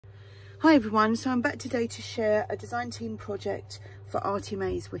Hi everyone, so I'm back today to share a design team project for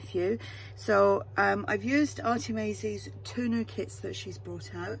ARTYmaze with you. So I've used ARTYmaze's two new kits that she's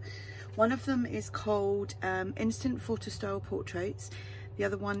brought out. One of them is called Instant Photo Style Portraits. The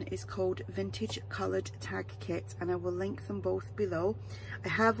other one is called Vintage Coloured Tag Kit, and I will link them both below. I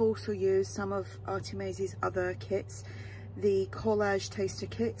have also used some of ARTYmaze's other kits, the Collage Taster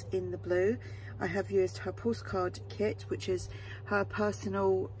Kit in the blue. I have used her postcard kit, which is her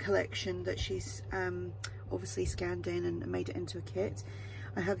personal collection that she's obviously scanned in and made it into a kit.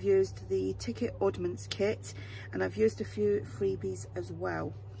 I have used the Ticket Oddments kit, and I've used a few freebies as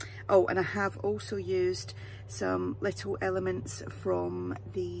well. Oh, and I have also used some little elements from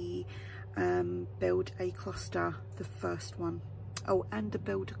the Build a Cluster, the first one. Oh, and the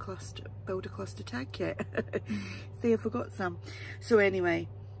Build a Cluster tag kit. See, I forgot some. So anyway,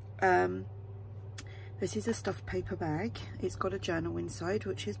 this is a stuffed paper bag. It's got a journal inside,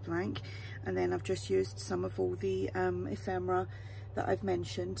 which is blank, and then I've just used some of all the ephemera that I've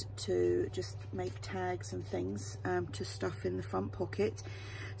mentioned to just make tags and things to stuff in the front pocket.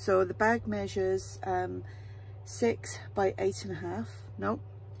 So the bag measures 6 by 8.5. Nope,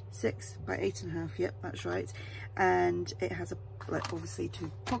 6 by 8.5. Yep, that's right. And it has obviously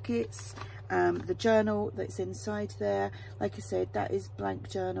two pockets. The journal that's inside there, like I said, that is blank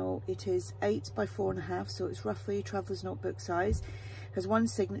journal. It is 8 by 4.5, so it's roughly a traveller's notebook size. Has one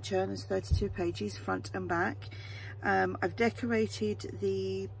signature and there's 32 pages front and back. I've decorated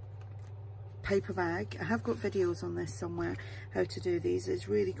the paper bag. I have got videos on this somewhere, how to do these. It's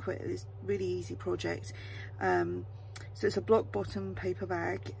really quick, it's really easy project. So it's a block bottom paper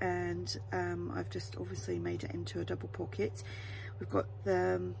bag, and I've just obviously made it into a double pocket. We've got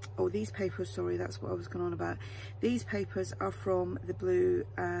the, oh, these papers, sorry, that's what I was going on about. These papers are from the blue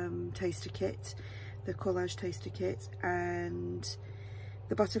taster kit, the Collage Taster Kit, and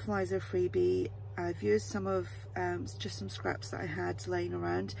the butterflies are freebie. I've used some of, just some scraps that I had laying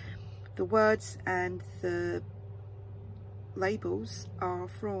around. The words and the labels are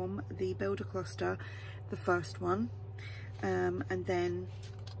from the Build a Cluster, the first one. And then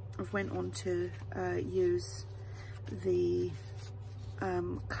I've went on to use the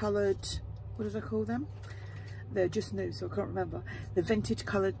coloured, what did I call them? They're just new, so I can't remember. The vintage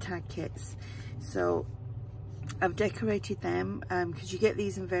coloured tag kits. So I've decorated them because you get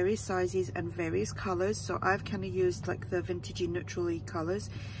these in various sizes and various colours. So I've kind of used like the vintagey neutrally colours.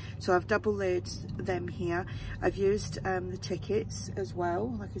 So I've double layered them here. I've used the tickets as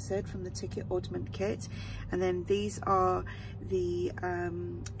well, like I said, from the Ticket Oddment kit. And then these are the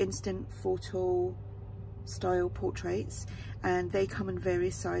Instant Photo Style Portraits, and they come in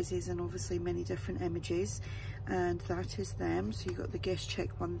various sizes and obviously many different images, and that is them. So you've got the guest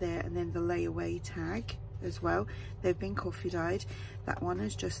check one there, and then the layaway tag as well. They've been coffee dyed. That one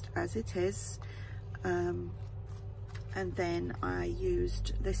is just as it is. And then I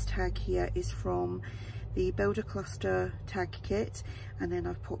used this tag here, is from the Build a Cluster tag kit, and then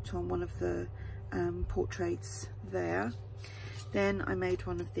I've popped on one of the portraits there. Then I made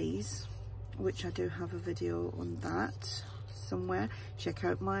one of these, which I do have a video on that somewhere. Check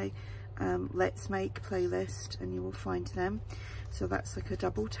out my Let's Make playlist and you will find them. So that's like a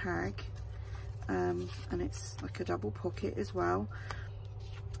double tag, and it's like a double pocket as well.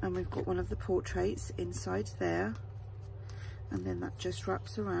 And we've got one of the portraits inside there, and then that just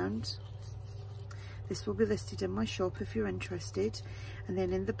wraps around. This will be listed in my shop if you're interested. And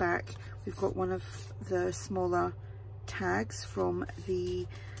then in the back we've got one of the smaller tags from the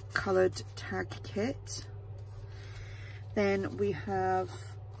coloured tag kit. Then we have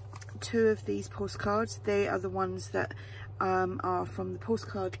two of these postcards. They are the ones that are from the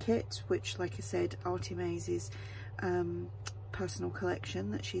postcard kit, which, like I said, ARTYmaze's personal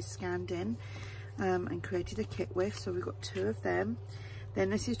collection that she's scanned in and created a kit with. So we've got two of them. Then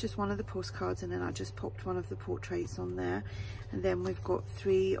this is just one of the postcards, and then I just popped one of the portraits on there. And then we've got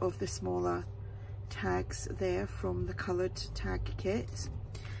three of the smaller tags there from the coloured tag kit.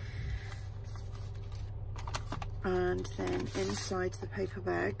 And then inside the paper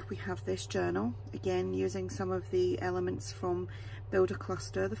bag we have this journal, again using some of the elements from Build a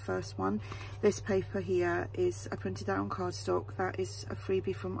Cluster, the first one. This paper here is, I printed that on cardstock. That is a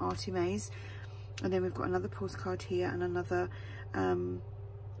freebie from ARTYmaze. And then we've got another postcard here and another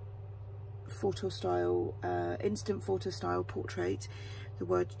photo style, instant photo style portrait, the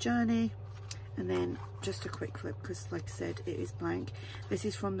word journey, and then just a quick flip because, like I said, it is blank. This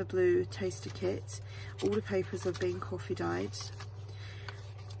is from the blue taster kit. All the papers have been coffee dyed.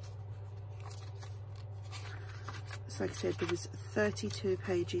 So like I said, there was 32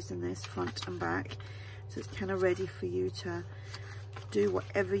 pages in this, front and back, so it's kind of ready for you to do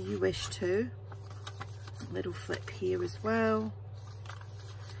whatever you wish to. A little flip here as well,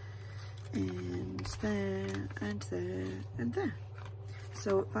 and there and there and there.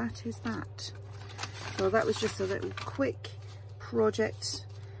 So that is that. So that was just a little quick project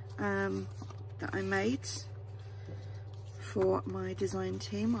that I made for my design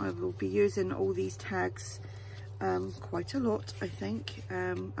team. I will be using all these tags quite a lot, I think.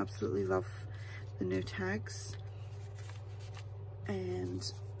 Absolutely love the new tags,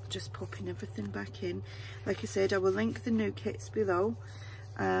 and just popping everything back in. Like I said, I will link the new kits below.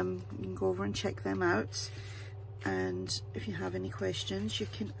 You can go over and check them out, and if you have any questions you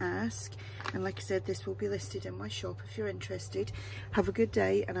can ask. And like I said, this will be listed in my shop if you're interested. Have a good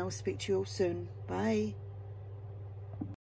day, and I will speak to you all soon. Bye.